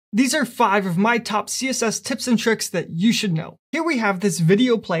These are 5 of my top CSS tips and tricks that you should know. Here we have this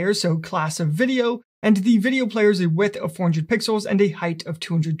video player, so class of video, and the video player is a width of 400 pixels and a height of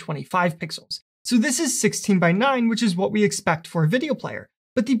 225 pixels. So this is 16 by 9, which is what we expect for a video player.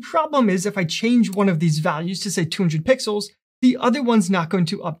 But the problem is if I change one of these values to say 200 pixels, the other one's not going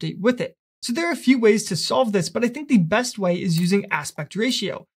to update with it. So there are a few ways to solve this, but I think the best way is using aspect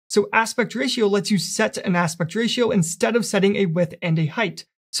ratio. So aspect ratio lets you set an aspect ratio instead of setting a width and a height.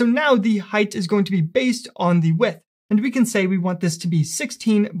 So now the height is going to be based on the width. And we can say we want this to be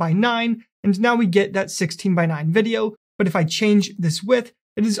 16 by 9, and now we get that 16 by 9 video. But if I change this width,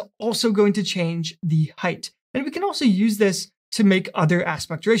 it is also going to change the height. And we can also use this to make other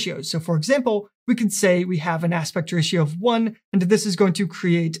aspect ratios. So for example, we could say we have an aspect ratio of 1, and this is going to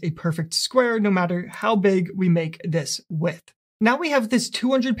create a perfect square no matter how big we make this width. Now we have this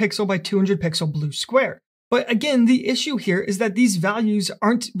 200 pixel by 200 pixel blue square. But again, the issue here is that these values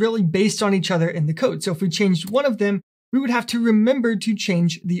aren't really based on each other in the code. So if we changed one of them, we would have to remember to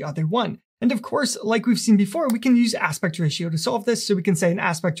change the other one. And of course, like we've seen before, we can use aspect ratio to solve this. So we can say an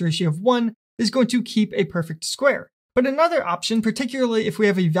aspect ratio of 1 is going to keep a perfect square. But another option, particularly if we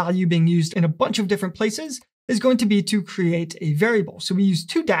have a value being used in a bunch of different places, is going to be to create a variable. So we use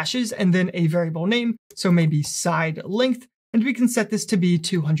 2 dashes and then a variable name. So maybe side length, and we can set this to be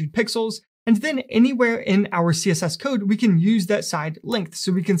 200 pixels. And then anywhere in our CSS code, we can use that side length.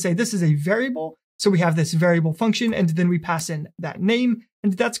 So we can say this is a variable. So we have this variable function, and then we pass in that name,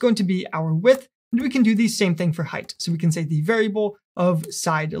 and that's going to be our width. And we can do the same thing for height. So we can say the variable of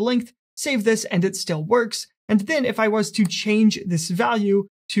side length, save this, and it still works. And then if I was to change this value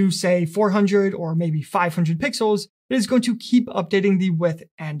to say 400 or maybe 500 pixels, it is going to keep updating the width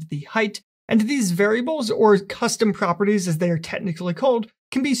and the height. And these variables, or custom properties as they are technically called,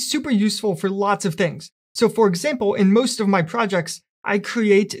 can be super useful for lots of things. So for example, in most of my projects, I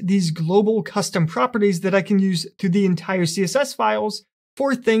create these global custom properties that I can use to the entire CSS files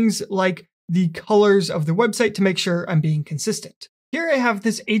for things like the colors of the website to make sure I'm being consistent. Here I have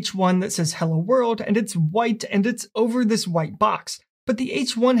this H1 that says hello world, and it's white and it's over this white box, but the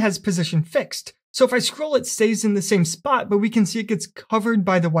H1 has position fixed. So if I scroll, it stays in the same spot, but we can see it gets covered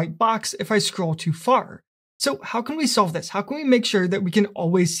by the white box if I scroll too far. So how can we solve this? How can we make sure that we can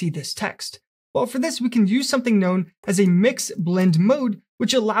always see this text? Well, for this, we can use something known as a mix blend mode,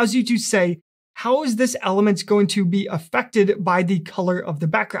 which allows you to say, how is this element going to be affected by the color of the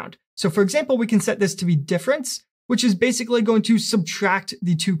background? So for example, we can set this to be difference, which is basically going to subtract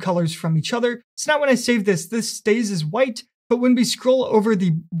the two colors from each other. So now when I save this, this stays as white, but when we scroll over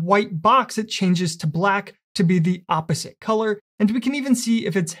the white box, it changes to black to be the opposite color. And we can even see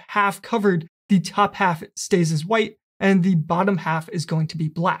if it's half covered, the top half stays as white and the bottom half is going to be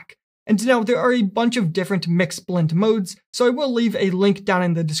black. And now there are a bunch of different mix blend modes, so I will leave a link down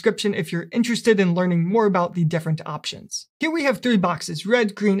in the description if you're interested in learning more about the different options. Here we have 3 boxes,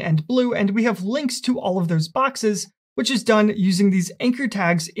 red, green, and blue, and we have links to all of those boxes, which is done using these anchor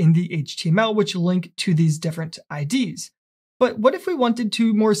tags in the HTML, which link to these different IDs. But what if we wanted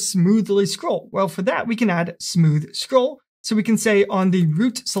to more smoothly scroll? Well, for that, we can add smooth scroll. So we can say on the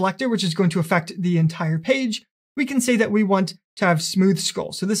root selector, which is going to affect the entire page, we can say that we want to have smooth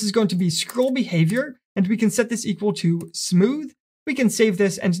scroll. So this is going to be scroll behavior, and we can set this equal to smooth. We can save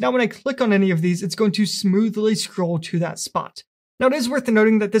this, and now when I click on any of these, it's going to smoothly scroll to that spot. Now it is worth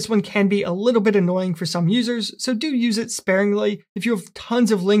noting that this one can be a little bit annoying for some users, so do use it sparingly. If you have tons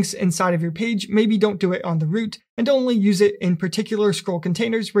of links inside of your page, maybe don't do it on the root, and only use it in particular scroll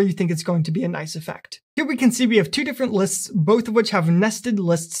containers where you think it's going to be a nice effect. Here we can see we have 2 different lists, both of which have nested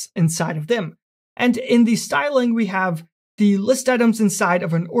lists inside of them. And in the styling, we have the list items inside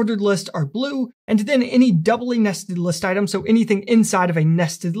of an ordered list are blue, and then any doubly nested list item, so anything inside of a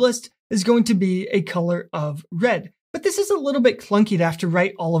nested list, is going to be a color of red. But this is a little bit clunky to have to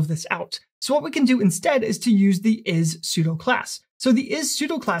write all of this out. So what we can do instead is to use the is pseudo class. So the is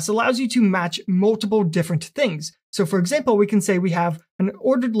pseudo class allows you to match multiple different things. So for example, we can say we have an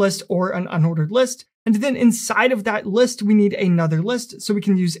ordered list or an unordered list, and then inside of that list, we need another list. So we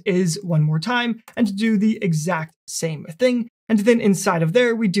can use is one more time and do the exact same thing. And then inside of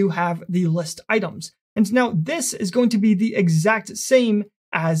there, we do have the list items. And now this is going to be the exact same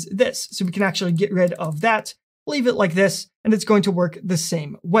as this. So we can actually get rid of that, leave it like this, and it's going to work the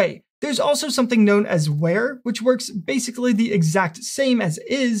same way. There's also something known as where, which works basically the exact same as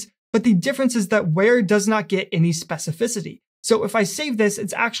is, but the difference is that where does not get any specificity. So if I save this,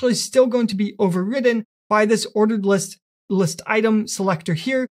 it's actually still going to be overridden by this ordered list list item selector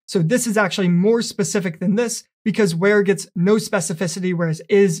here. So this is actually more specific than this because where gets no specificity, whereas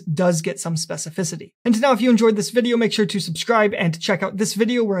is does get some specificity. And now if you enjoyed this video, make sure to subscribe and check out this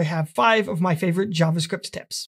video where I have 5 of my favorite JavaScript tips.